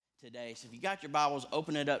today. So if you got your Bibles,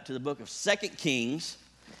 open it up to the book of 2 Kings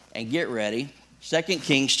and get ready. 2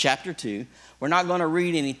 Kings chapter 2. We're not going to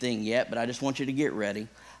read anything yet, but I just want you to get ready.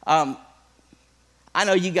 I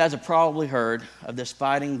know you guys have probably heard of this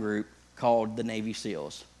fighting group called the Navy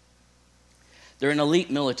SEALs. They're an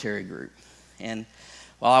elite military group. And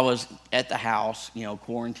while I was at the house,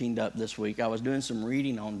 quarantined up this week, I was doing some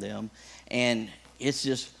reading on them. And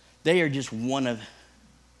they are just one of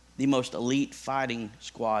the most elite fighting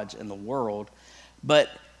squads in the world. But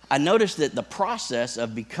I noticed that the process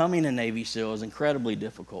of becoming a Navy SEAL is incredibly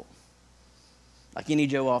difficult. Like any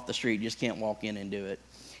Joe off the street just can't walk in and do it.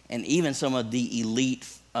 And even some of the elite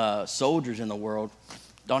soldiers in the world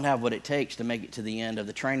don't have what it takes to make it to the end of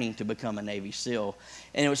the training to become a Navy SEAL.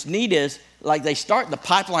 And what's neat is, like, they start the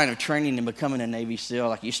pipeline of training and becoming a Navy SEAL.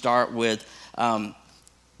 Like, you start with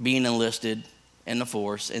being enlisted in the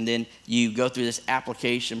force, and then you go through this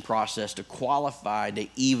application process to qualify to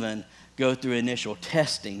even go through initial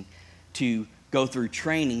testing to go through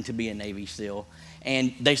training to be a Navy SEAL.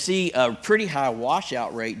 And they see a pretty high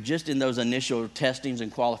washout rate just in those initial testings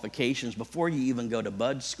and qualifications before you even go to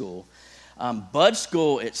Bud School. Bud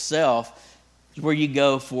School itself is where you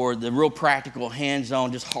go for the real practical,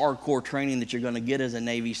 hands-on, just hardcore training that you're going to get as a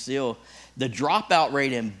Navy SEAL. The dropout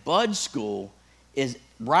rate in Bud School is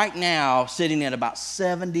right now sitting at about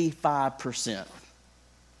 75%.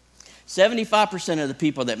 75% of the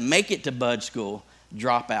people that make it to Bud School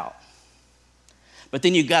drop out. But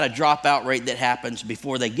then you've got a dropout rate that happens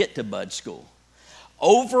before they get to Bud School.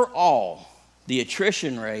 Overall, the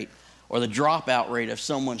attrition rate or the dropout rate of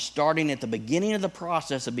someone starting at the beginning of the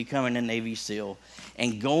process of becoming a Navy SEAL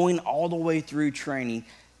and going all the way through training,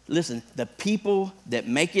 listen, the people that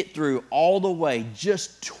make it through all the way,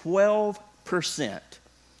 just 12%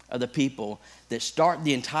 of the people that start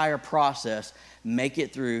the entire process make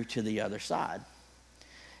it through to the other side.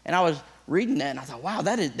 And I was reading that and I thought, wow,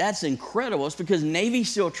 that's incredible. It's because Navy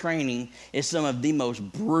SEAL training is some of the most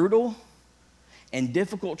brutal and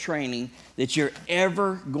difficult training that you're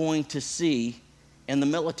ever going to see in the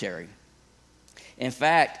military. In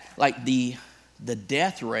fact, like the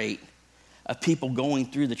death rate of people going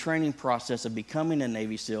through the training process of becoming a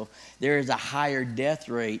Navy SEAL, there is a higher death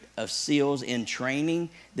rate of SEALs in training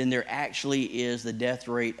than there actually is the death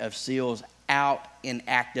rate of SEALs out in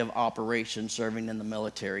active operations serving in the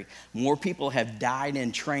military. More people have died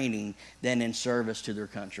in training than in service to their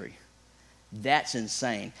country. That's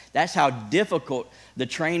insane. That's how difficult the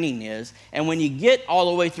training is. And when you get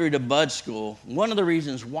all the way through to Bud School, one of the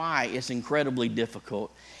reasons why it's incredibly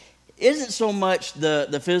difficult isn't so much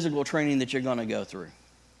the physical training that you're going to go through.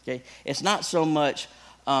 Okay, it's not so much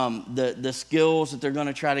the skills that they're going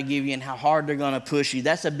to try to give you and how hard they're going to push you.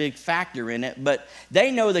 That's a big factor in it. But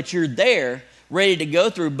they know that you're there ready to go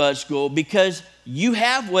through Bud School because you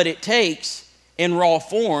have what it takes in raw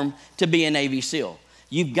form to be a Navy SEAL.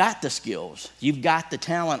 You've got the skills. You've got the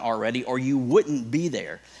talent already, or you wouldn't be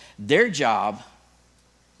there. Their job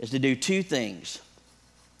is to do two things.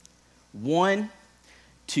 One,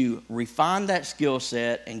 to refine that skill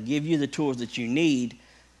set and give you the tools that you need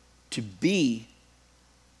to be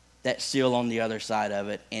that SEAL on the other side of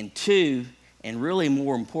it. And two, and really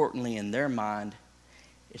more importantly in their mind,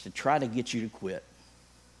 is to try to get you to quit.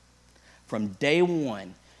 From day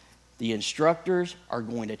one, the instructors are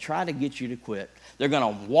going to try to get you to quit. They're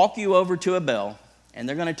going to walk you over to a bell, and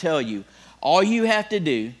they're going to tell you, all you have to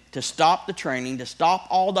do to stop the training, to stop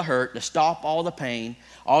all the hurt, to stop all the pain,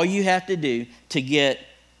 all you have to do to get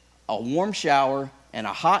a warm shower and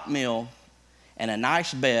a hot meal and a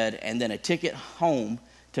nice bed and then a ticket home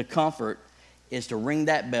to comfort is to ring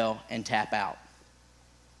that bell and tap out.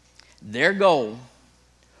 Their goal,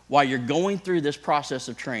 while you're going through this process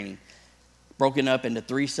of training, broken up into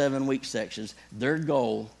 3 7-week sections, their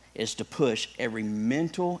goal is to push every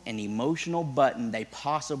mental and emotional button they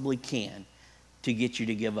possibly can to get you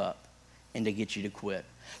to give up and to get you to quit.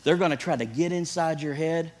 They're going to try to get inside your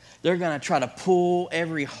head. They're going to try to pull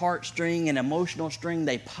every heartstring and emotional string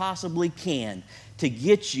they possibly can to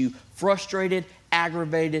get you frustrated,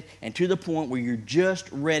 aggravated, and to the point where you're just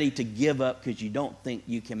ready to give up because you don't think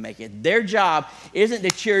you can make it. Their job isn't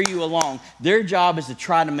to cheer you along. Their job is to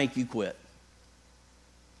try to make you quit.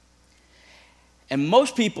 And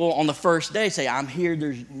most people on the first day say, I'm here,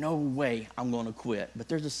 there's no way I'm going to quit. But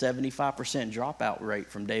there's a 75% dropout rate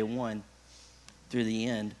from day one through the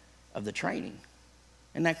end of the training.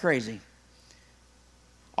 Isn't that crazy?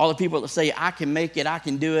 All the people that say, I can make it, I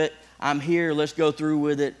can do it, I'm here, let's go through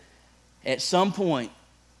with it. At some point,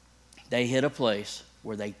 they hit a place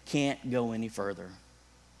where they can't go any further.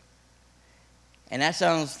 And that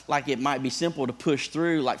sounds like it might be simple to push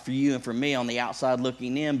through, like for you and for me on the outside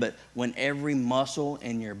looking in, but when every muscle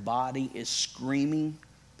in your body is screaming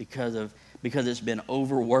because it's been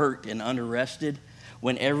overworked and underrested,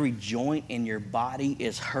 when every joint in your body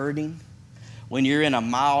is hurting, when you're in a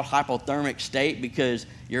mild hypothermic state because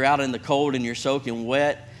you're out in the cold and you're soaking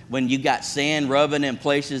wet, when you got sand rubbing in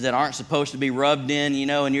places that aren't supposed to be rubbed in,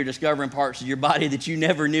 and you're discovering parts of your body that you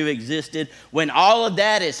never knew existed, when all of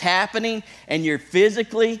that is happening and you're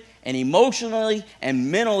physically and emotionally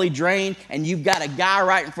and mentally drained, and you've got a guy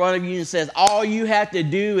right in front of you and says, all you have to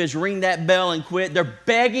do is ring that bell and quit. They're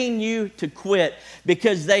begging you to quit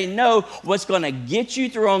because they know what's going to get you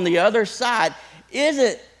through on the other side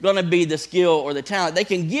isn't going to be the skill or the talent. They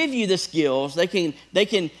can give you the skills. They can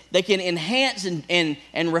enhance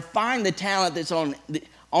and refine the talent that's on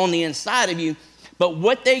the inside of you. But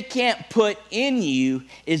what they can't put in you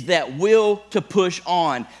is that will to push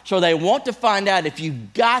on. So they want to find out if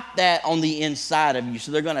you've got that on the inside of you.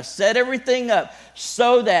 So they're going to set everything up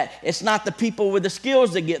so that it's not the people with the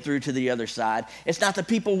skills that get through to the other side. It's not the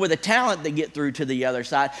people with the talent that get through to the other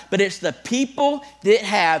side. But it's the people that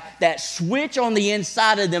have that switch on the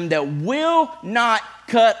inside of them that will not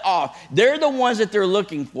cut off. They're the ones that they're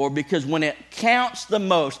looking for, because when it counts the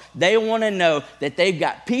most, they want to know that they've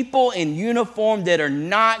got people in uniform that are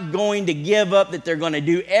not going to give up, that they're going to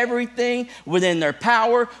do everything within their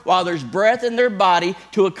power while there's breath in their body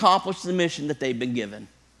to accomplish the mission that they've been given.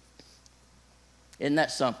 Isn't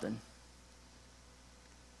that something?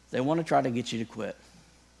 They want to try to get you to quit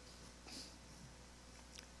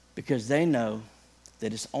because they know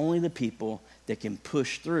that it's only the people that can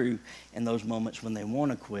push through in those moments when they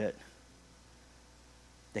want to quit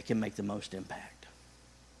that can make the most impact.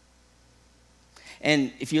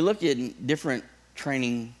 And if you look at different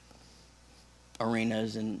training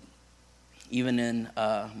arenas and even in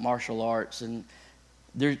martial arts, and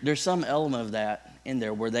there's some element of that in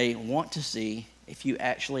there where they want to see if you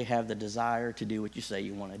actually have the desire to do what you say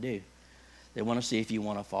you want to do. They want to see if you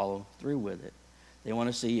want to follow through with it. They want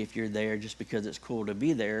to see if you're there just because it's cool to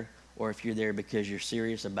be there, or if you're there because you're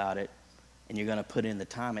serious about it and you're going to put in the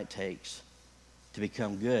time it takes to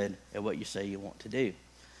become good at what you say you want to do.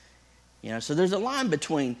 So there's a line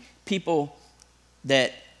between people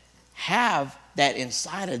that have that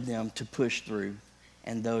inside of them to push through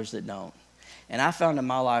and those that don't. And I found in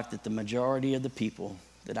my life that the majority of the people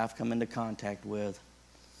that I've come into contact with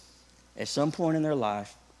at some point in their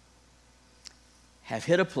life have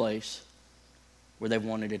hit a place where they've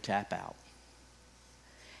wanted to tap out.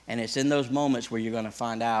 And it's in those moments where you're going to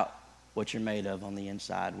find out what you're made of on the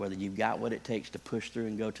inside, whether you've got what it takes to push through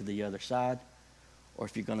and go to the other side, or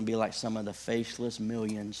if you're going to be like some of the faceless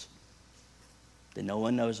millions that no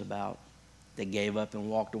one knows about that gave up and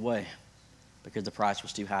walked away because the price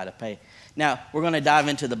was too high to pay. Now, we're going to dive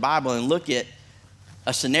into the Bible and look at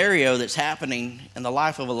a scenario that's happening in the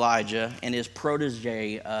life of Elijah and his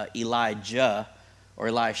protege, Elijah, or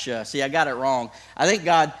Elisha. See, I got it wrong. I think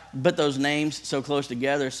God put those names so close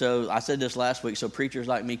together, so I said this last week, so preachers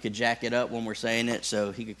like me could jack it up when we're saying it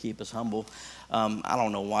so he could keep us humble. I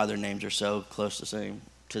don't know why their names are so close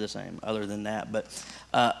to the same other than that. But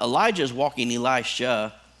Elijah is walking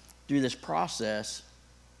Elisha through this process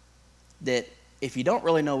that, if you don't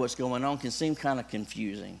really know what's going on, can seem kind of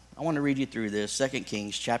confusing. I want to read you through this, 2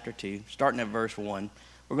 Kings chapter 2, starting at verse 1.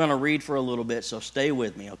 We're going to read for a little bit, so stay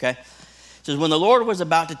with me, okay? It says, when the Lord was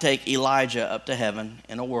about to take Elijah up to heaven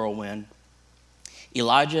in a whirlwind,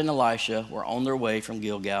 Elijah and Elisha were on their way from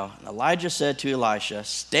Gilgal. And Elijah said to Elisha,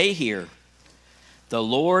 stay here. The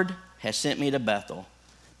Lord has sent me to Bethel.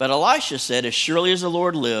 But Elisha said, as surely as the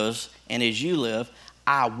Lord lives and as you live,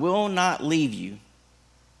 I will not leave you.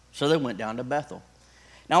 So they went down to Bethel.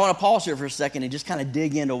 Now I want to pause here for a second and just kind of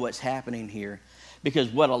dig into what's happening here. Because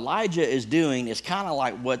what Elijah is doing is kind of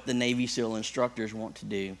like what the Navy SEAL instructors want to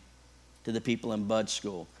do to the people in Bud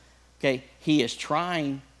School. Okay, he is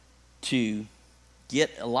trying to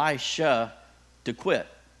get Elisha to quit.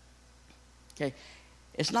 Okay,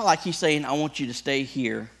 it's not like he's saying, I want you to stay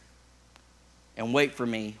here and wait for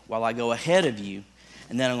me while I go ahead of you,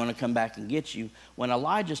 and then I'm going to come back and get you. When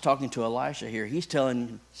Elijah's talking to Elisha here, he's telling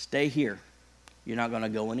him, stay here. You're not going to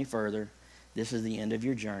go any further. This is the end of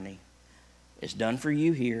your journey. It's done for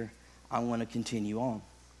you here. I'm going to continue on.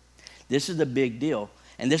 This is the big deal.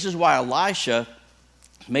 And this is why Elisha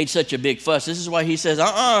made such a big fuss. This is why he says,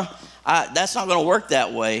 that's not going to work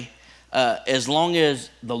that way. As long as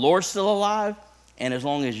the Lord's still alive and as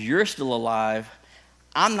long as you're still alive,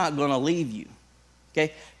 I'm not going to leave you.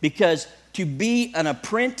 Okay? Because to be an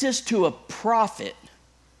apprentice to a prophet,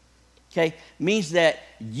 okay, means that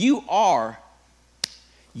you are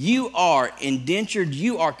You are indentured,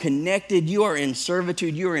 you are connected, you are in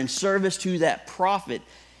servitude, you are in service to that prophet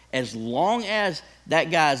as long as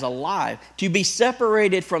that guy is alive. To be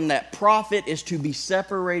separated from that prophet is to be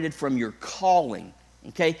separated from your calling.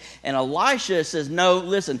 Okay? And Elisha says, no,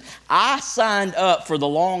 listen, I signed up for the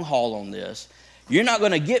long haul on this. You're not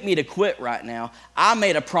going to get me to quit right now. I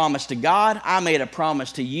made a promise to God. I made a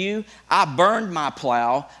promise to you. I burned my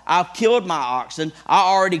plow. I killed my oxen. I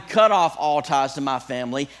already cut off all ties to my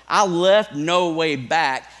family. I left no way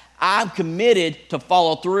back. I'm committed to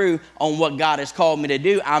follow through on what God has called me to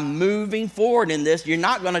do. I'm moving forward in this. You're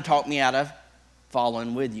not going to talk me out of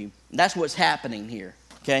following with you. That's what's happening here,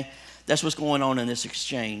 okay? That's what's going on in this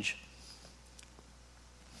exchange.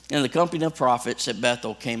 And the company of prophets at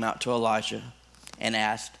Bethel came out to Elisha and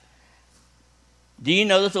asked, do you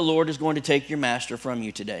know that the Lord is going to take your master from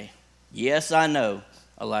you today? Yes, I know,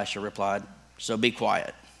 Elisha replied, so be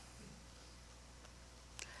quiet.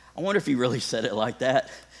 I wonder if he really said it like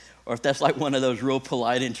that, or if that's like one of those real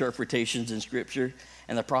polite interpretations in Scripture.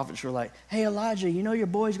 And the prophets were like, hey, Elijah, you know your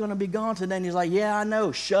boy's going to be gone today. And he's like, yeah, I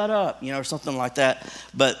know, shut up, or something like that.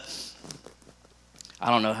 But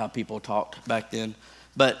I don't know how people talked back then.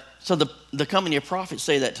 But so the company of prophets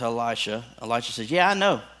say that to Elisha. Elisha says, yeah, I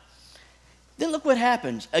know. Then look what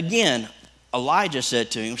happens. Again, Elijah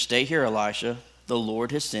said to him, stay here, Elisha. The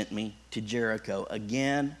Lord has sent me to Jericho.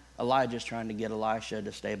 Again, Elijah's trying to get Elisha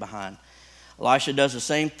to stay behind. Elisha does the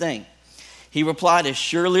same thing. He replied, as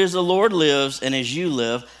surely as the Lord lives and as you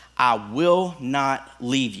live, I will not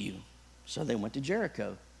leave you. So they went to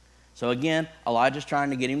Jericho. So again, Elijah's trying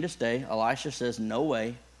to get him to stay. Elisha says, no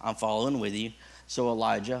way, I'm following with you. So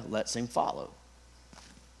Elijah lets him follow.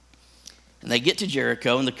 And they get to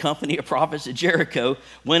Jericho, and the company of prophets at Jericho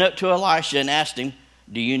went up to Elisha and asked him,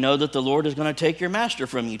 do you know that the Lord is going to take your master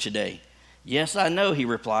from you today? Yes, I know, he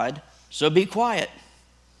replied, so be quiet.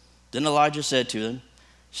 Then Elijah said to them,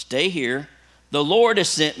 stay here. The Lord has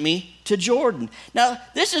sent me to Jordan. Now,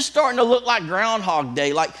 this is starting to look like Groundhog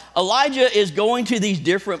Day. Like Elijah is going to these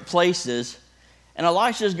different places, and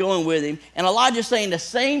Elisha is going with him. And Elijah's saying the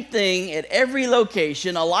same thing at every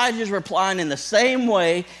location. Elijah's replying in the same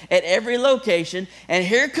way at every location. And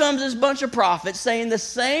here comes this bunch of prophets saying the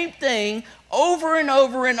same thing over and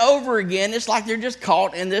over and over again. It's like they're just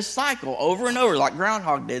caught in this cycle over and over. Like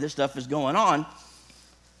Groundhog Day, this stuff is going on.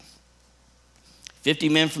 50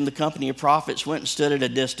 men from the company of prophets went and stood at a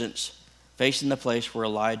distance, facing the place where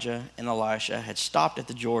Elijah and Elisha had stopped at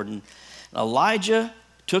the Jordan. And Elijah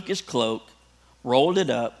took his cloak, rolled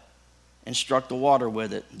it up, and struck the water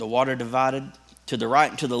with it. The water divided to the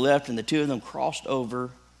right and to the left, and the two of them crossed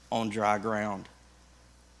over on dry ground.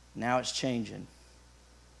 Now it's changing.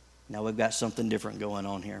 Now we've got something different going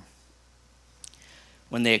on here.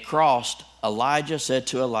 When they had crossed, Elijah said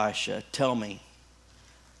to Elisha, tell me,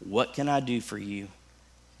 what can I do for you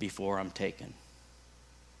before I'm taken?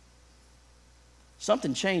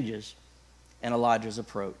 Something changes in Elijah's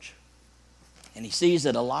approach. And he sees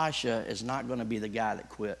that Elisha is not going to be the guy that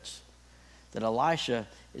quits. That Elisha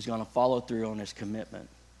is going to follow through on his commitment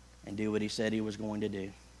and do what he said he was going to do.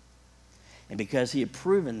 And because he had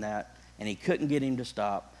proven that and he couldn't get him to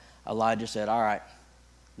stop, Elijah said, all right,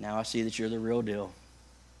 now I see that you're the real deal.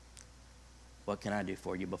 What can I do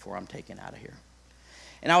for you before I'm taken out of here?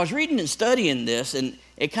 And I was reading and studying this, and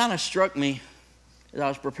it kind of struck me as I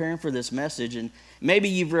was preparing for this message, and maybe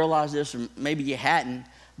you've realized this or maybe you hadn't,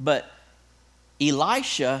 but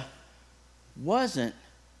Elisha wasn't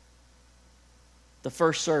the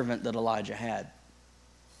first servant that Elijah had.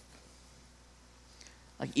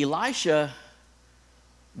 Like Elisha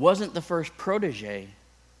wasn't the first protege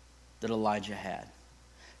that Elijah had.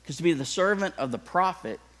 Because to be the servant of the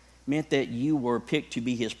prophet meant that you were picked to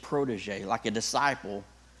be his protege, like a disciple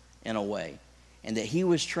in a way. And that he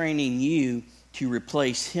was training you to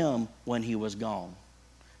replace him when he was gone.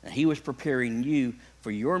 And he was preparing you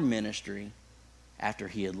for your ministry after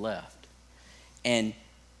he had left. And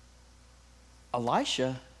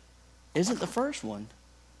Elisha isn't the first one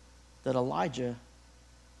that Elijah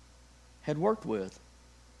had worked with.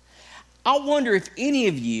 I wonder if any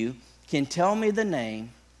of you can tell me the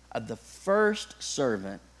name of the first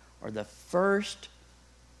servant or the first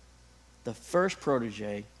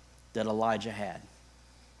protege that Elijah had.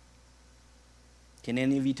 Can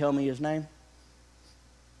any of you tell me his name?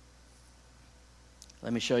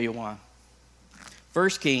 Let me show you why. 1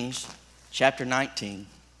 Kings chapter 19.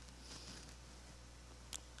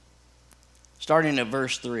 Starting at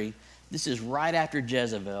verse 3. This is right after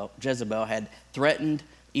Jezebel had threatened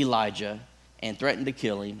Elijah and threatened to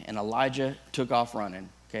kill him, and Elijah took off running,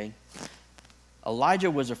 okay?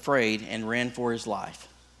 Elijah was afraid and ran for his life.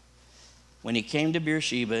 when he came to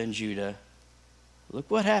Beersheba in Judah, look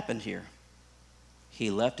what happened here. He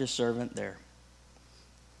left his servant there.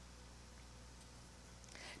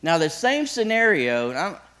 Now, the same scenario,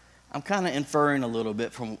 and I'm kind of inferring a little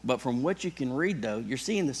bit, but from what you can read, though, you're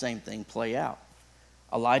seeing the same thing play out.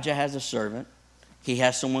 Elijah has a servant. He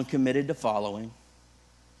has someone committed to following.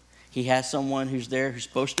 He has someone who's there, who's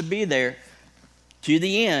supposed to be there to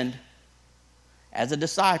the end as a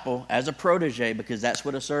disciple, as a protege, because that's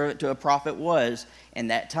what a servant to a prophet was in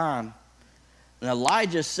that time. And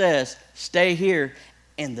Elijah says, stay here,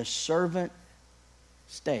 and the servant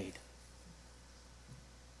stayed.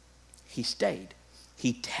 He stayed.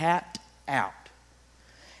 He tapped out.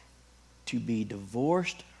 To be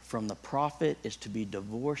divorced from the prophet is to be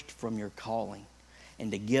divorced from your calling.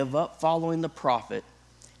 And to give up following the prophet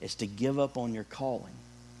is to give up on your calling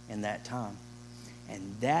in that time.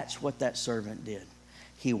 And that's what that servant did.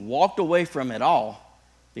 He walked away from it all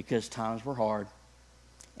because times were hard.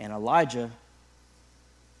 And Elijah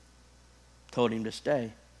told him to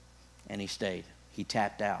stay, and he stayed. He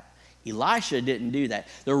tapped out. Elisha didn't do that.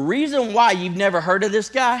 The reason why you've never heard of this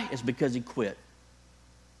guy is because he quit.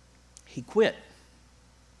 He quit.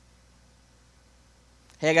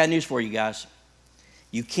 Hey, I got news for you guys.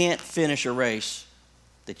 You can't finish a race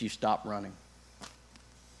that you stop running.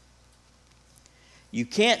 You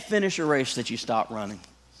can't finish a race that you stop running.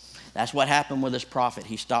 That's what happened with this prophet.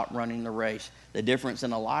 He stopped running the race. The difference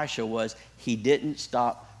in Elisha was he didn't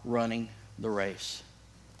stop running the race.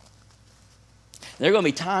 There are going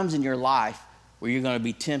to be times in your life where you're going to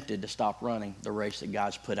be tempted to stop running the race that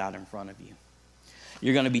God's put out in front of you.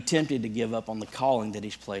 You're going to be tempted to give up on the calling that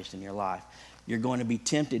he's placed in your life. You're going to be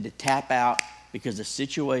tempted to tap out because the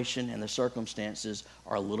situation and the circumstances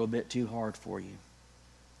are a little bit too hard for you.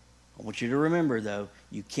 I want you to remember, though,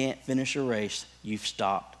 you can't finish a race you've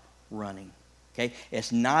stopped running. Okay?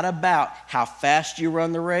 It's not about how fast you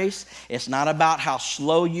run the race. It's not about how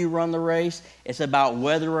slow you run the race. It's about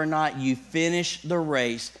whether or not you finish the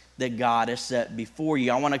race that God has set before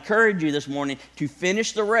you. I want to encourage you this morning to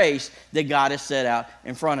finish the race that God has set out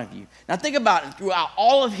in front of you. Now think about it. Throughout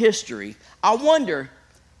all of history, I wonder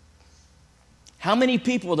how many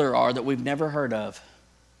people there are that we've never heard of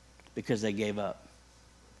because they gave up.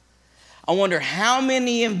 I wonder how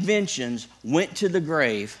many inventions went to the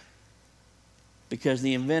grave because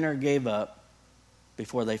the inventor gave up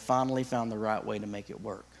before they finally found the right way to make it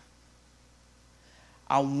work.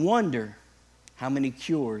 I wonder how many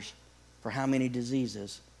cures for how many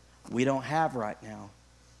diseases we don't have right now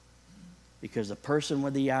because the person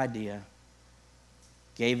with the idea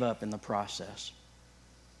gave up in the process.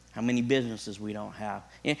 How many businesses we don't have.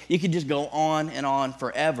 You could just go on and on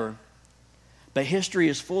forever, but history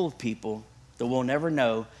is full of people that we'll never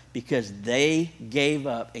know because they gave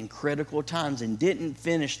up in critical times and didn't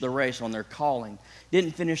finish the race on their calling,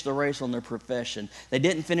 didn't finish the race on their profession. They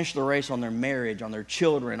didn't finish the race on their marriage, on their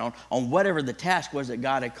children, on whatever the task was that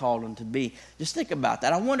God had called them to be. Just think about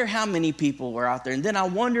that. I wonder how many people were out there. And then I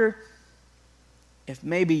wonder if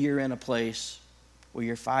maybe you're in a place where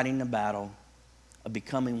you're fighting the battle of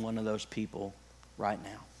becoming one of those people right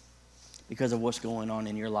now because of what's going on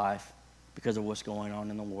in your life, because of what's going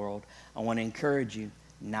on in the world. I want to encourage you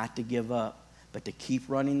not to give up, but to keep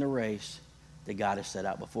running the race that God has set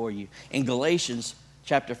out before you. In Galatians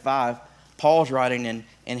chapter 5, Paul's writing,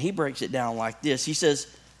 and he breaks it down like this. He says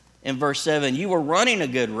in verse 7, you were running a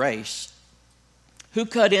good race. Who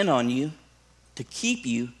cut in on you to keep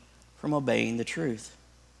you from obeying the truth?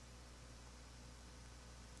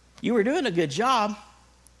 You were doing a good job.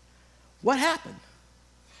 What happened?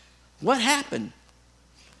 What happened?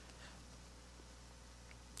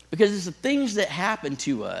 Because it's the things that happen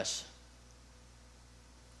to us,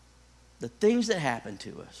 that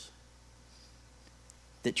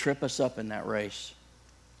trip us up in that race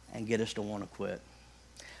and get us to want to quit.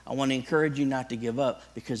 I want to encourage you not to give up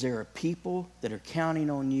because there are people that are counting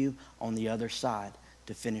on you on the other side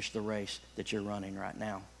to finish the race that you're running right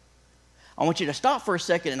now. I want you to stop for a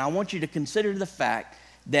second and I want you to consider the fact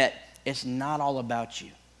that it's not all about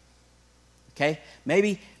you. Okay?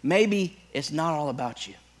 Maybe it's not all about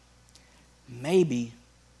you. Maybe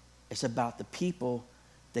it's about the people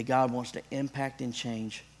that God wants to impact and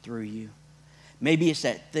change through you. Maybe it's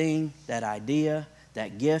that thing, that idea,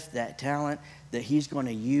 that gift, that talent that he's going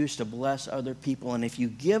to use to bless other people. And if you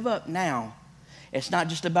give up now, it's not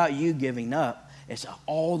just about you giving up. It's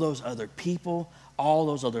all those other people, all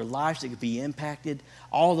those other lives that could be impacted,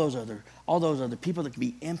 all those other people that could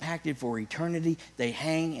be impacted for eternity. They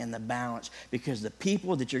hang in the balance because the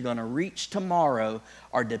people that you're going to reach tomorrow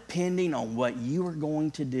are depending on what you are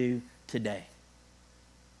going to do today.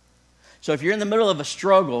 So if you're in the middle of a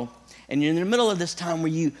struggle and you're in the middle of this time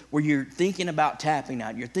where you're thinking about tapping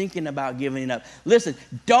out, you're thinking about giving up. Listen,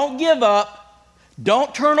 don't give up.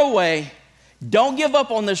 Don't turn away. Don't give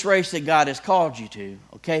up on this race that God has called you to,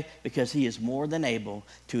 okay? Because he is more than able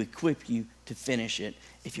to equip you to finish it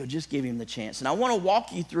if you'll just give him the chance. And I want to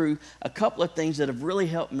walk you through a couple of things that have really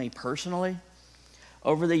helped me personally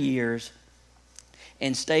over the years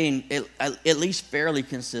and staying at least fairly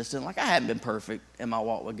consistent. Like, I haven't been perfect in my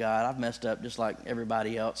walk with God. I've messed up just like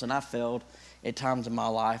everybody else, and I failed at times in my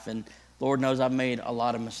life, and Lord knows I've made a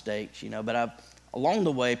lot of mistakes, but along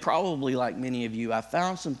the way, probably like many of you, I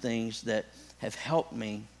found some things that have helped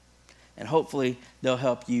me, and hopefully they'll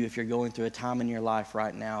help you if you're going through a time in your life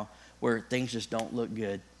right now where things just don't look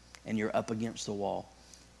good and you're up against the wall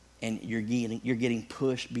and you're getting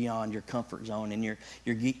pushed beyond your comfort zone, and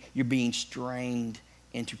you're being strained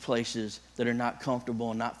into places that are not comfortable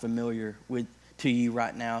and not familiar to you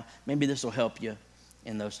right now. Maybe this will help you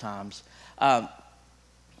in those times.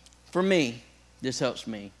 For me, this helps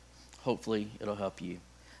me. Hopefully it'll help you.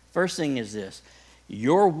 First thing is this: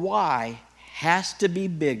 your why has to be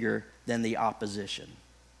bigger than the opposition.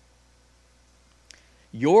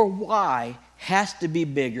 Your why has to be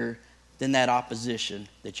bigger than that opposition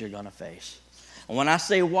that you're going to face. And when I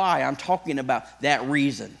say why, I'm talking about that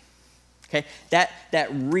reason. Okay? That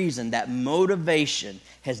reason, that motivation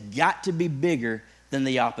has got to be bigger than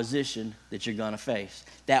the opposition that you're going to face.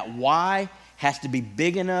 That why has to be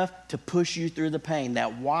big enough to push you through the pain.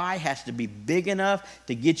 That why has to be big enough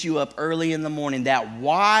to get you up early in the morning. That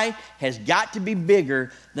why has got to be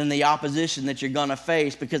bigger than the opposition that you're going to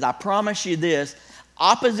face, because I promise you this,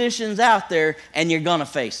 opposition's out there and you're going to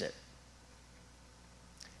face it.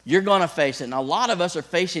 You're going to face it. And a lot of us are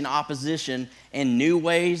facing opposition in new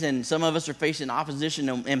ways, and some of us are facing opposition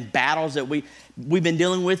in battles that we've been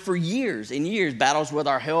dealing with for years and years. Battles with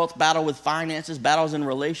our health, battle with finances, battles in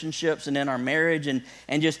relationships and in our marriage, and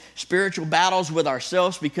just spiritual battles with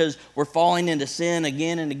ourselves because we're falling into sin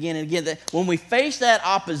again and again and again. When we face that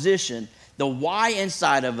opposition, the why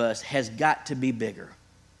inside of us has got to be bigger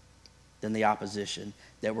than the opposition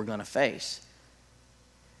that we're going to face.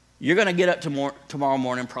 You're going to get up tomorrow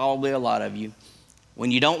morning, probably a lot of you,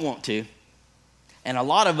 when you don't want to. And a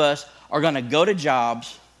lot of us are going to go to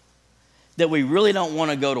jobs that we really don't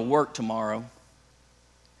want to go to work tomorrow.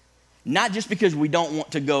 Not just because we don't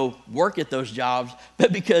want to go work at those jobs,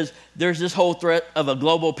 but because there's this whole threat of a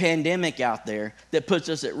global pandemic out there that puts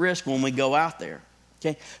us at risk when we go out there.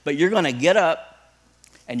 Okay? But you're going to get up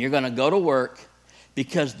and you're going to go to work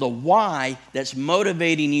because the why that's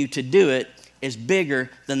motivating you to do it is bigger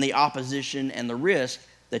than the opposition and the risk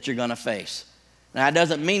that you're going to face. Now, it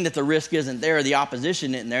doesn't mean that the risk isn't there or the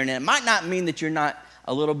opposition isn't there. And it might not mean that you're not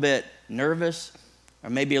a little bit nervous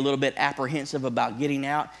or maybe a little bit apprehensive about getting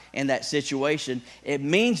out in that situation. It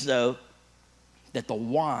means, though, that the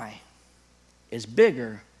why is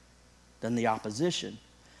bigger than the opposition,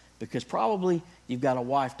 because probably you've got a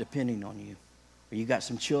wife depending on you, or you've got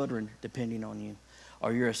some children depending on you,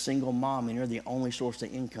 or you're a single mom and you're the only source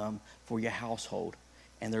of income for your household,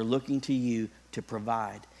 and they're looking to you to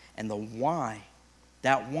provide. And the why,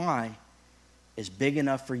 that why is big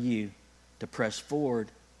enough for you to press forward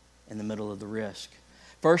in the middle of the risk.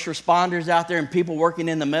 First responders out there and people working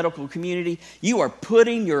in the medical community, you are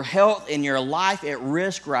putting your health and your life at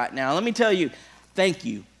risk right now. Let me tell you, thank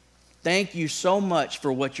you. Thank you so much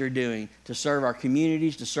for what you're doing to serve our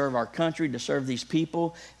communities, to serve our country, to serve these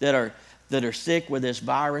people that are sick with this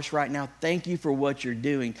virus right now. Thank you for what you're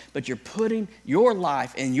doing. But you're putting your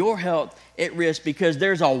life and your health at risk because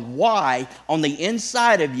there's a why on the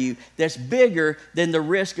inside of you that's bigger than the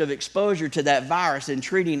risk of exposure to that virus and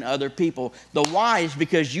treating other people. The why is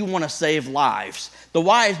because you want to save lives. The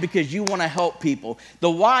why is because you want to help people. The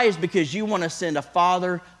why is because you want to send a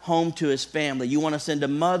father home to his family. You want to send a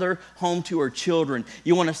mother home to her children.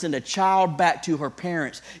 You want to send a child back to her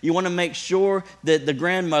parents. You want to make sure that the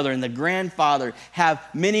grandmother and the grandfather have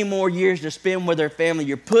many more years to spend with their family.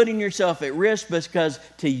 You're putting yourself at risk because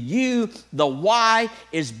to you, the why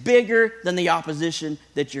is bigger than the opposition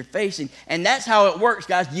that you're facing. And that's how it works,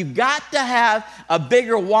 guys. You've got to have a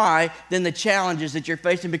bigger why than the challenges that you're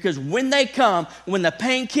facing, because when they come, when the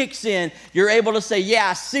pain kicks in, you're able to say, yeah,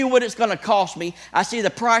 I see what it's going to cost me. I see the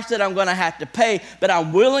price that I'm going to have to pay, but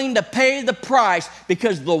I'm willing to pay the price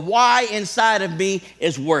because the why inside of me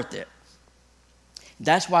is worth it.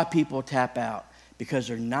 That's why people tap out, because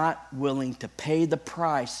they're not willing to pay the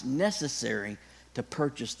price necessary to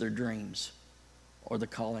purchase their dreams or the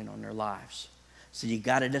calling on their lives. So you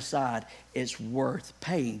got to decide it's worth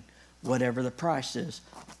paying whatever the price is,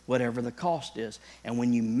 whatever the cost is. And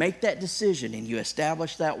when you make that decision and you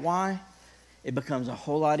establish that why, it becomes a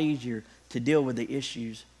whole lot easier to deal with the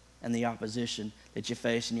issues and the opposition that you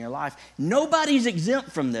face in your life. Nobody's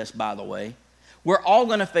exempt from this, by the way. We're all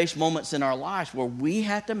going to face moments in our lives where we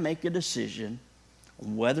have to make a decision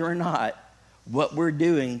on whether or not what we're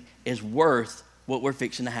doing is worth what we're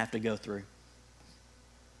fixing to have to go through.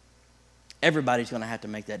 Everybody's going to have to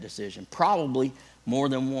make that decision, probably more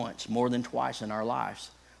than once, more than twice in our lives.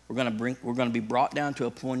 We're going to be brought down to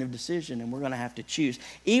a point of decision, and we're going to have to choose.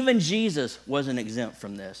 Even Jesus wasn't exempt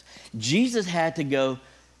from this. Jesus had to go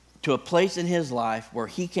to a place in his life where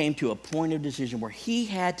he came to a point of decision where he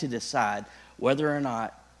had to decide whether or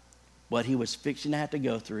not what he was fixing to have to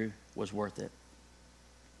go through was worth it.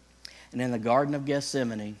 And in the Garden of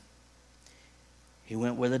Gethsemane, he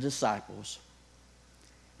went with the disciples.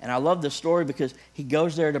 And I love this story because he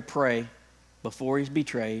goes there to pray before he's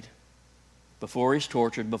betrayed, before he's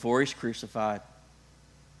tortured, before he's crucified.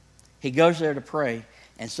 He goes there to pray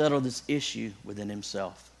and settle this issue within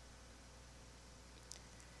himself.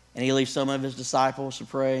 And he leaves some of his disciples to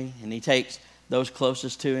pray, and he takes those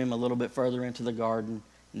closest to him a little bit further into the garden,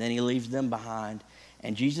 and then he leaves them behind.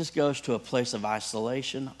 And Jesus goes to a place of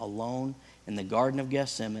isolation, alone in the Garden of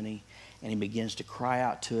Gethsemane, and he begins to cry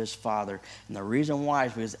out to his Father. And the reason why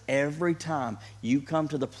is because every time you come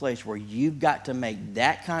to the place where you've got to make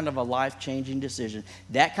that kind of a life-changing decision,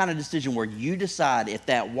 that kind of decision where you decide if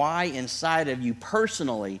that why inside of you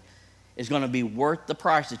personally is going to be worth the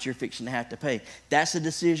price that you're fixing to have to pay, that's a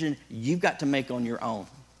decision you've got to make on your own.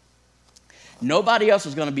 Nobody else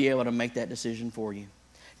is going to be able to make that decision for you.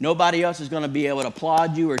 Nobody else is going to be able to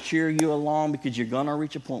applaud you or cheer you along, because you're going to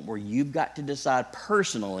reach a point where you've got to decide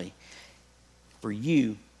personally for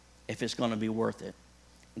you if it's going to be worth it.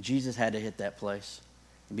 And Jesus had to hit that place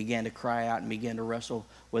and began to cry out and began to wrestle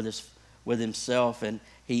with himself. And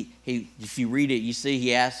he if you read it, you see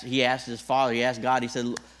he asked his Father, he asked God, he said,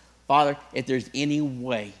 Father, if there's any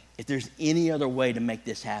way, if there's any other way to make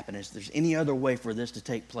this happen, if there's any other way for this to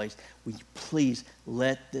take place, will you please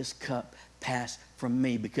let this cup pass from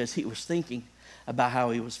me? Because he was thinking about how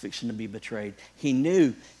he was fixing to be betrayed. He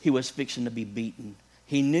knew he was fixing to be beaten.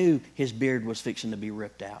 He knew his beard was fixing to be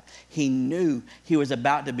ripped out. He knew he was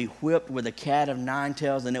about to be whipped with a cat of nine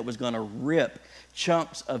tails, and it was going to rip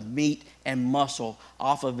chunks of meat and muscle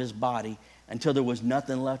off of his body until there was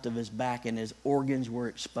nothing left of his back and his organs were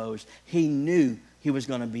exposed. He knew he was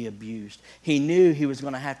going to be abused. He knew he was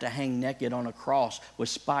going to have to hang naked on a cross with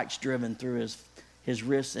spikes driven through his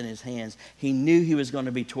wrists and his hands. He knew he was going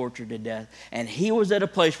to be tortured to death. And he was at a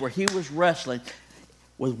place where he was wrestling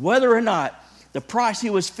with whether or not the price he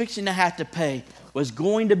was fixing to have to pay was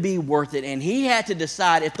going to be worth it. And he had to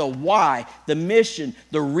decide if the why, the mission,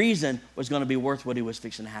 the reason was going to be worth what he was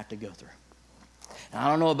fixing to have to go through. And I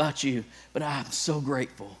don't know about you, but I'm so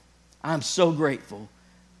grateful. I'm so grateful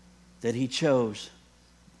that he chose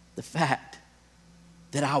the fact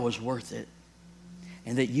that I was worth it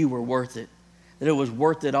and that you were worth it, that it was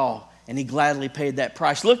worth it all. And he gladly paid that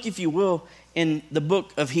price. Look, if you will, in the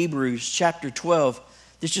book of Hebrews, chapter 12.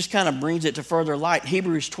 This just kind of brings it to further light.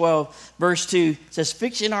 Hebrews 12, verse 2 says,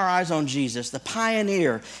 fixing our eyes on Jesus, the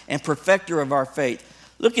pioneer and perfecter of our faith.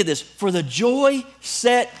 Look at this. For the joy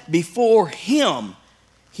set before him,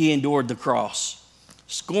 he endured the cross,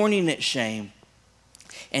 scorning its shame,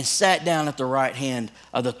 and sat down at the right hand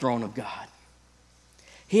of the throne of God.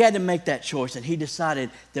 He had to make that choice, and he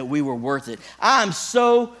decided that we were worth it. I'm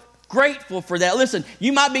so grateful for that. Listen,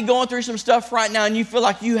 you might be going through some stuff right now and you feel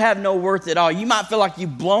like you have no worth at all. You might feel like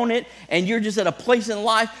you've blown it and you're just at a place in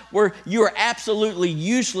life where you are absolutely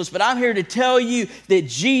useless. But I'm here to tell you that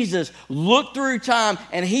Jesus looked through time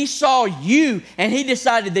and he saw you and he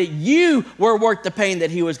decided that you were worth the pain that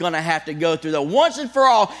he was going to have to go through. That once and for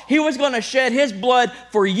all, he was going to shed his blood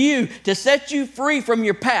for you to set you free from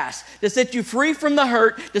your past, to set you free from the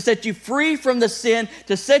hurt, to set you free from the sin,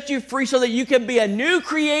 to set you free so that you can be a new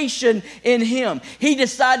creation in him. He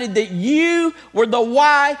decided that you were the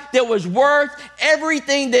why that was worth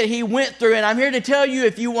everything that he went through. And I'm here to tell you,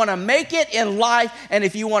 if you want to make it in life, and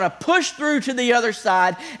if you want to push through to the other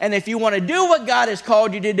side, and if you want to do what God has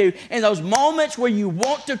called you to do, in those moments where you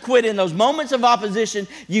want to quit, in those moments of opposition,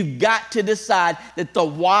 you've got to decide that the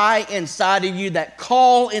why inside of you, that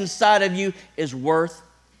call inside of you, is worth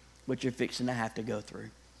what you're fixing to have to go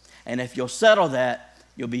through. And if you'll settle that,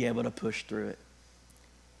 you'll be able to push through it.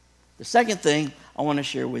 The second thing I want to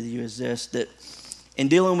share with you is this, that in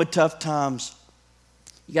dealing with tough times,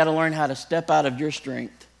 you got to learn how to step out of your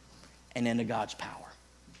strength and into God's power.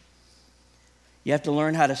 You have to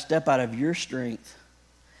learn how to step out of your strength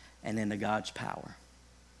and into God's power.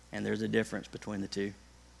 And there's a difference between the two.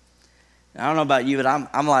 Now, I don't know about you, but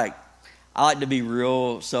I'm like, I like to be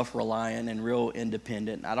real self-reliant and real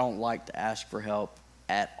independent. I don't like to ask for help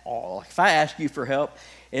at all. Like if I ask you for help,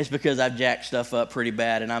 it's because I've jacked stuff up pretty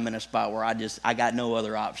bad and I'm in a spot where I got no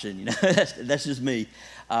other option. You know, that's just me.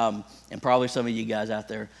 And probably some of you guys out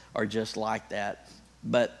there are just like that.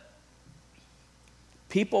 But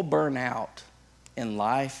people burn out in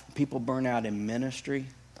life. People burn out in ministry.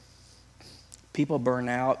 People burn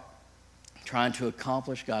out trying to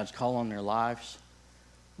accomplish God's call on their lives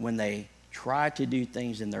when they try to do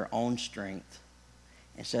things in their own strength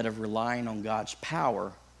instead of relying on God's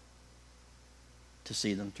power to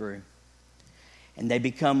see them through. And they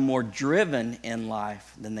become more driven in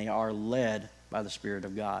life than they are led by the Spirit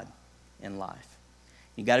of God in life.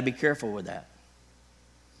 You got to be careful with that.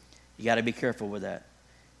 You got to be careful with that.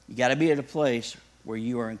 You got to be at a place where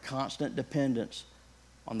you are in constant dependence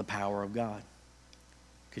on the power of God,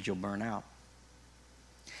 because you'll burn out.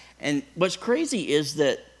 And what's crazy is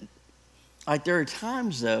that, like, there are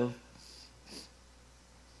times, though,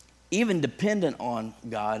 even dependent on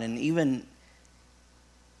God and even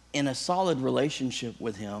in a solid relationship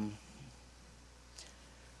with Him,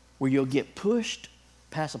 where you'll get pushed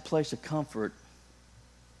past a place of comfort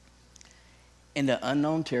into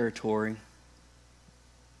unknown territory,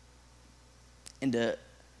 into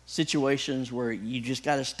situations where you just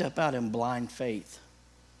got to step out in blind faith,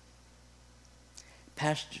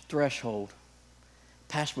 past your threshold,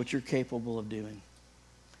 past what you're capable of doing,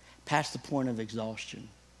 past the point of exhaustion.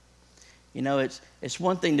 You know, it's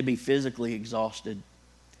one thing to be physically exhausted,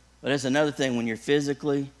 but it's another thing when you're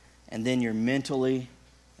physically and then you're mentally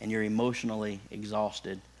and you're emotionally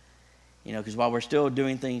exhausted. You know, because while we're still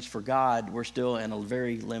doing things for God, we're still in a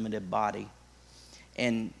very limited body.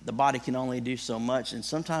 And the body can only do so much. And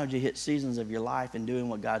sometimes you hit seasons of your life and doing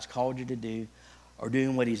what God's called you to do or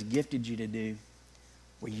doing what He's gifted you to do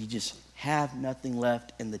where you just have nothing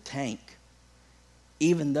left in the tank,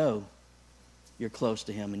 even though you're close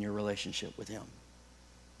to Him in your relationship with Him.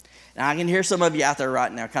 Now, I can hear some of you out there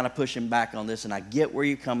right now kind of pushing back on this, and I get where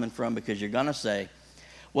you're coming from, because you're going to say,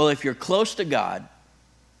 well, if you're close to God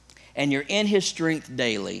and you're in His strength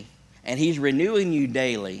daily and He's renewing you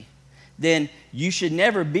daily, then you should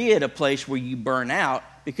never be at a place where you burn out,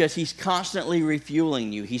 because He's constantly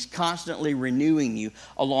refueling you. He's constantly renewing you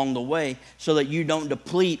along the way so that you don't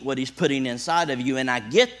deplete what He's putting inside of you. And I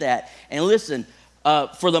get that. And listen,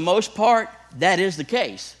 for the most part, that is the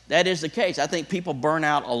case. That is the case. I think people burn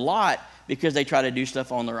out a lot because they try to do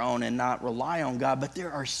stuff on their own and not rely on God. But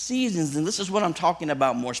there are seasons, and this is what I'm talking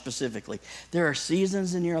about more specifically. There are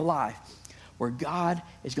seasons in your life where God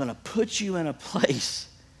is going to put you in a place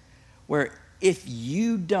where if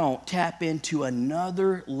you don't tap into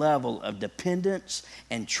another level of dependence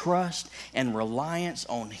and trust and reliance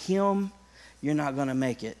on Him, you're not going to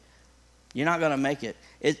make it. You're not going to make it.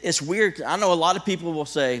 It's weird. I know a lot of people will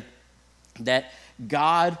say that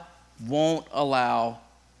God won't allow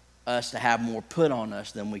us to have more put on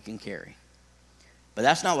us than we can carry. But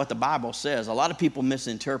that's not what the Bible says. A lot of people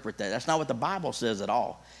misinterpret that. That's not what the Bible says at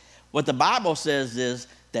all. What the Bible says is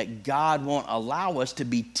that God won't allow us to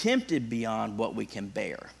be tempted beyond what we can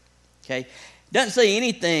bear. Okay? Doesn't say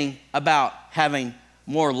anything about having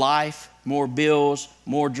more life, more bills,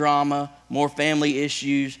 more drama, more family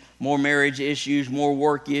issues, more marriage issues, more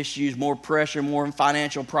work issues, more pressure, more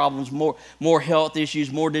financial problems, more health issues,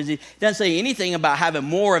 more disease. Doesn't say anything about having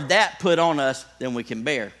more of that put on us than we can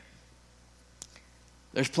bear.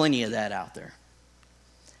 There's plenty of that out there.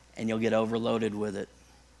 And you'll get overloaded with it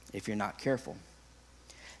if you're not careful.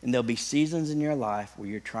 And there'll be seasons in your life where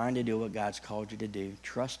you're trying to do what God's called you to do,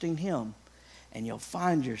 trusting Him, and you'll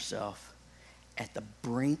find yourself at the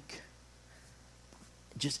brink,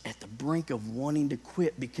 just at the brink of wanting to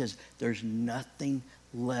quit, because there's nothing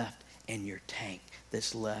left in your tank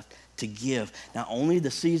that's left to give. Now, only the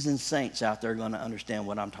seasoned saints out there are going to understand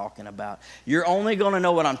what I'm talking about. You're only going to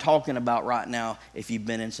know what I'm talking about right now if you've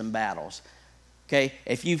been in some battles. Okay?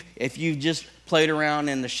 If you've just played around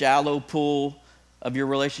in the shallow pool of your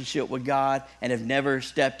relationship with God and have never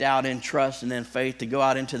stepped out in trust and in faith to go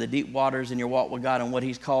out into the deep waters in your walk with God and what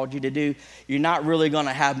He's called you to do, you're not really going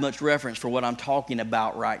to have much reference for what I'm talking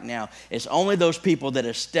about right now. It's only those people that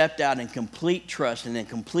have stepped out in complete trust and in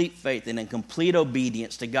complete faith and in complete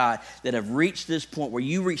obedience to God that have reached this point where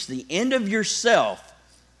you reach the end of yourself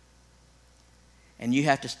and you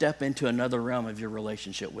have to step into another realm of your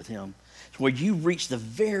relationship with Him. It's where you reach the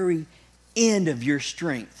very end of your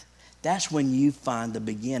strength. That's when you find the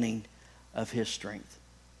beginning of His strength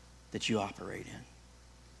that you operate in.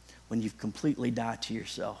 When you've completely died to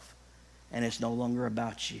yourself and it's no longer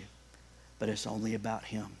about you, but it's only about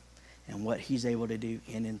Him and what He's able to do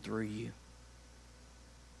in and through you.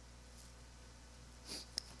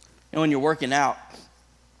 And when you're working out,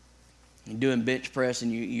 you're doing bench press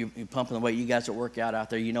and you're pumping the weight, you guys that work out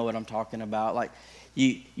there, you know what I'm talking about. Like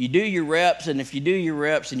you do your reps, and if you do your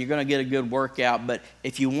reps, and you're going to get a good workout. But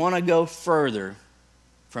if you want to go further,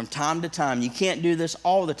 from time to time, you can't do this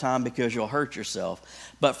all the time because you'll hurt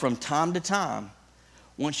yourself. But from time to time,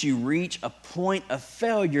 once you reach a point of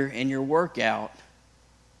failure in your workout,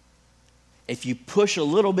 if you push a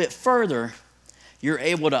little bit further, you're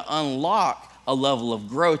able to unlock a level of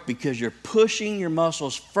growth because you're pushing your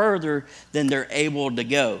muscles further than they're able to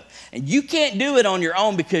go. And you can't do it on your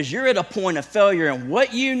own because you're at a point of failure, and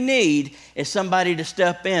what you need is somebody to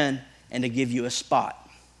step in and to give you a spot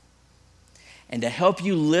and to help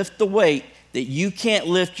you lift the weight that you can't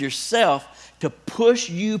lift yourself, to push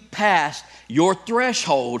you past your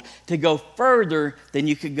threshold to go further than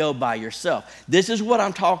you could go by yourself. This is what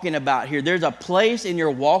I'm talking about here. There's a place in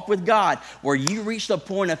your walk with God where you reach the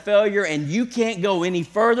point of failure and you can't go any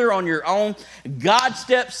further on your own. God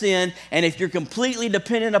steps in, and if you're completely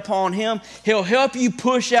dependent upon Him, He'll help you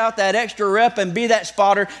push out that extra rep and be that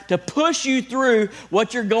spotter to push you through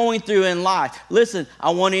what you're going through in life. Listen,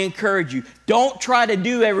 I want to encourage you. Don't try to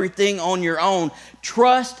do everything on your own.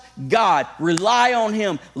 Trust God. Rely on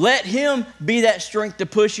Him. Let Him be that strength to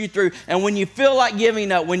push you through. And when you feel like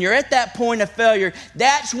giving up, when you're at that point of failure,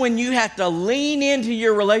 that's when you have to lean into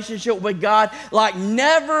your relationship with God like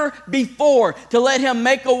never before, to let Him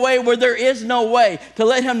make a way where there is no way, to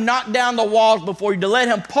let Him knock down the walls before you, to let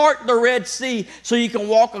Him part the Red Sea so you can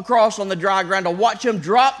walk across on the dry ground, to watch Him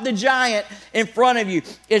drop the giant in front of you.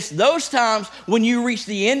 It's those times when you reach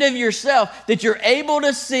the end of yourself that you're able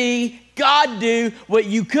to see God do what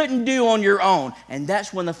you couldn't do on your own. And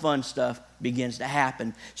that's when the fun stuff begins to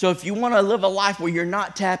happen. So if you want to live a life where you're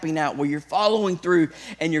not tapping out, where you're following through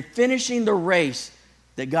and you're finishing the race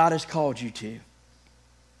that God has called you to,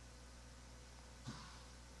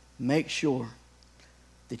 make sure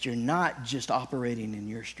that you're not just operating in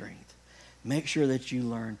your strength. Make sure that you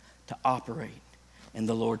learn to operate in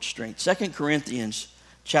the Lord's strength. 2 Corinthians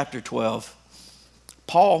chapter 12,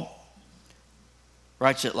 Paul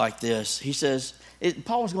writes it like this. He says,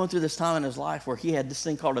 Paul was going through this time in his life where he had this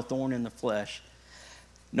thing called a thorn in the flesh.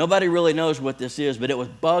 Nobody really knows what this is, but it was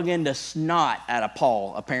bugging the snot out of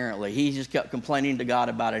Paul, apparently. He just kept complaining to God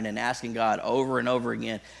about it and asking God over and over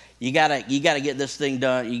again, you gotta get this thing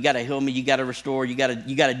done. You gotta heal me. You gotta restore. You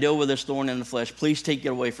gotta deal with this thorn in the flesh. Please take it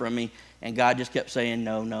away from me. And God just kept saying,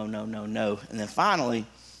 no, no, no, no, no. And then finally,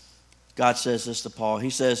 God says this to Paul. He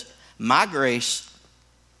says, my grace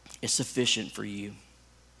is sufficient for you,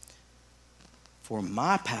 for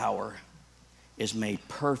my power is made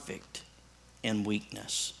perfect in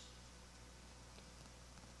weakness.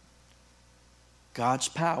 God's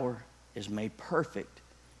power is made perfect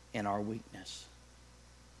in our weakness.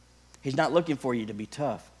 He's not looking for you to be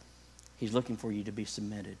tough. He's looking for you to be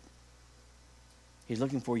submitted. He's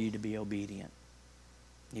looking for you to be obedient.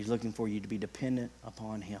 He's looking for you to be dependent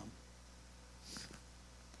upon Him.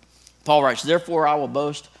 Paul writes, therefore I will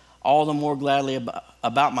boast all the more gladly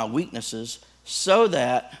about my weaknesses, so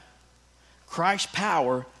that Christ's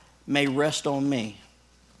power may rest on me.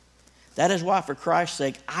 That is why, for Christ's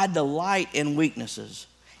sake, I delight in weaknesses,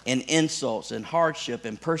 in insults, in hardship,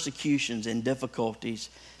 in persecutions, in difficulties,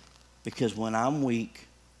 because when I'm weak,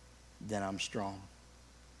 then I'm strong.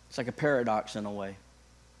 It's like a paradox in a way.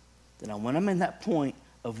 That when I'm in that point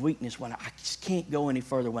of weakness, when I just can't go any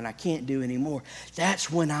further, when I can't do any more,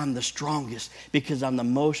 that's when I'm the strongest, because I'm the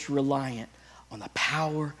most reliant on the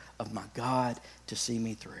power of my God to see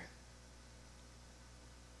me through.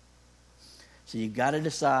 So you've got to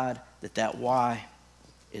decide that why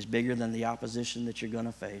is bigger than the opposition that you're going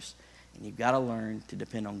to face. And you've got to learn to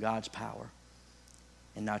depend on God's power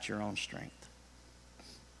and not your own strength.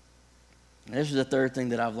 And this is the third thing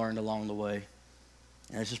that I've learned along the way.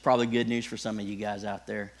 And this is probably good news for some of you guys out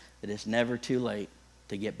there, that it's never too late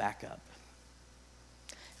to get back up.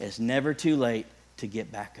 It's never too late to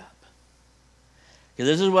get back up. Because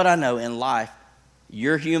this is what I know in life.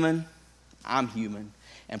 You're human, I'm human.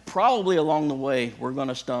 And probably along the way, we're going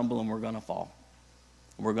to stumble and we're going to fall.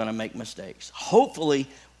 We're going to make mistakes. Hopefully,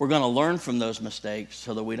 we're going to learn from those mistakes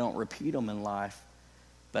so that we don't repeat them in life.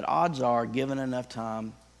 But odds are, given enough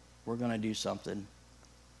time, we're going to do something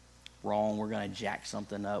wrong. We're going to jack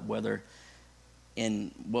something up, whether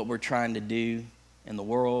in what we're trying to do in the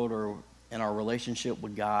world or in our relationship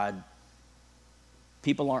with God.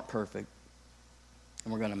 People aren't perfect,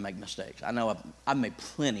 and we're going to make mistakes. I know I've made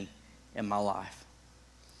plenty in my life.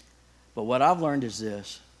 But what I've learned is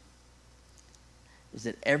this, is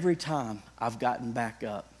that every time I've gotten back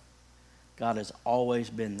up, God has always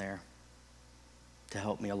been there to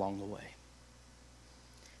help me along the way.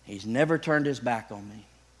 He's never turned his back on me.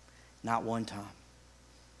 Not one time.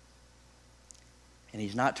 And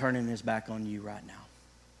he's not turning his back on you right now.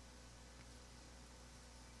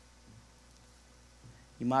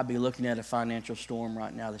 You might be looking at a financial storm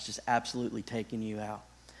right now that's just absolutely taking you out.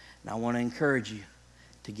 And I want to encourage you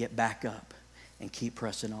to get back up and keep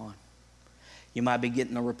pressing on. You might be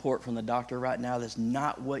getting a report from the doctor right now that's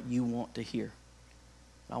not what you want to hear.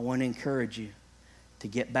 I want to encourage you to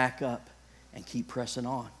get back up and keep pressing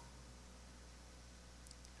on.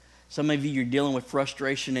 Some of you, you're dealing with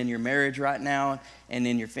frustration in your marriage right now and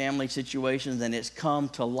in your family situations, and it's come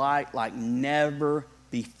to light like never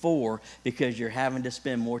before because you're having to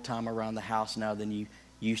spend more time around the house now than you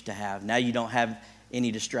used to have. Now you don't have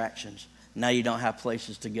any distractions. Now you don't have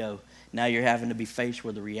places to go. Now you're having to be faced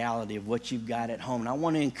with the reality of what you've got at home. And I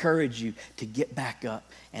want to encourage you to get back up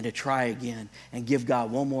and to try again and give God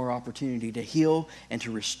one more opportunity to heal and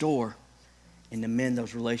to restore and to mend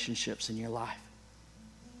those relationships in your life.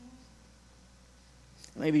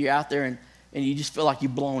 Maybe you're out there and you just feel like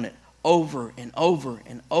you've blown it over and over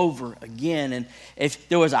and over again. And if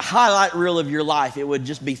there was a highlight reel of your life, it would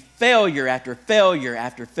just be failure after failure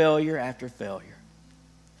after failure after failure.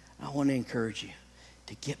 I want to encourage you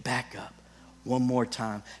to get back up one more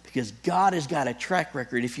time because God has got a track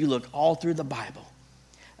record, if you look all through the Bible,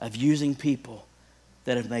 of using people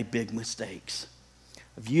that have made big mistakes,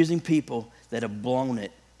 of using people that have blown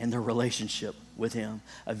it in their relationship with him,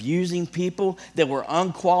 of using people that were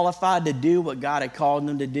unqualified to do what God had called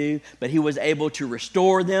them to do, but he was able to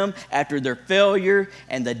restore them after their failure,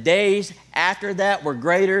 and the days after that were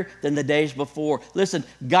greater than the days before. Listen,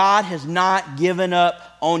 God has not given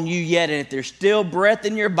up on you yet, and if there's still breath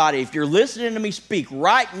in your body, if you're listening to me speak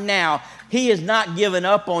right now, he has not given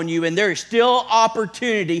up on you, and there is still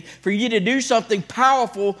opportunity for you to do something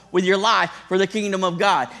powerful with your life for the kingdom of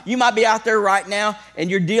God. You might be out there right now, and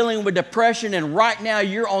you're dealing with depression, and right now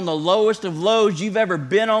you're on the lowest of lows you've ever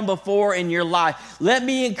been on before in your life. Let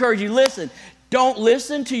me encourage you, listen, don't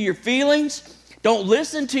listen to your feelings. Don't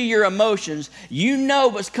listen to your emotions. You know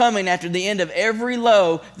what's coming after the end of every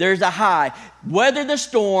low. There's a high. Weather the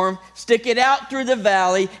storm. Stick it out through the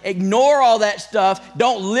valley. Ignore all that stuff.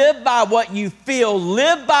 Don't live by what you feel.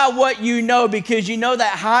 Live by what you know because you know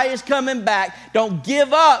that high is coming back. Don't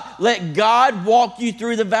give up. Let God walk you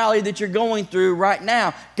through the valley that you're going through right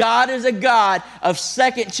now. God is a God of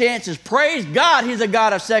second chances. Praise God, he's a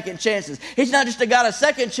God of second chances. He's not just a God of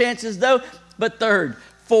second chances though, but third,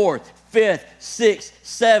 fourth, fifth, sixth,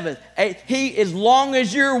 seventh, eighth. He, as long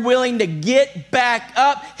as you're willing to get back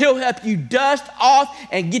up, he'll help you dust off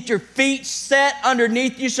and get your feet set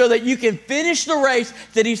underneath you so that you can finish the race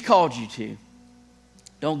that he's called you to.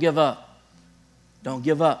 Don't give up. Don't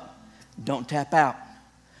give up. Don't tap out.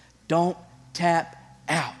 Don't tap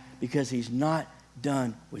out because he's not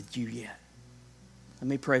done with you yet. Let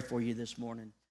me pray for you this morning.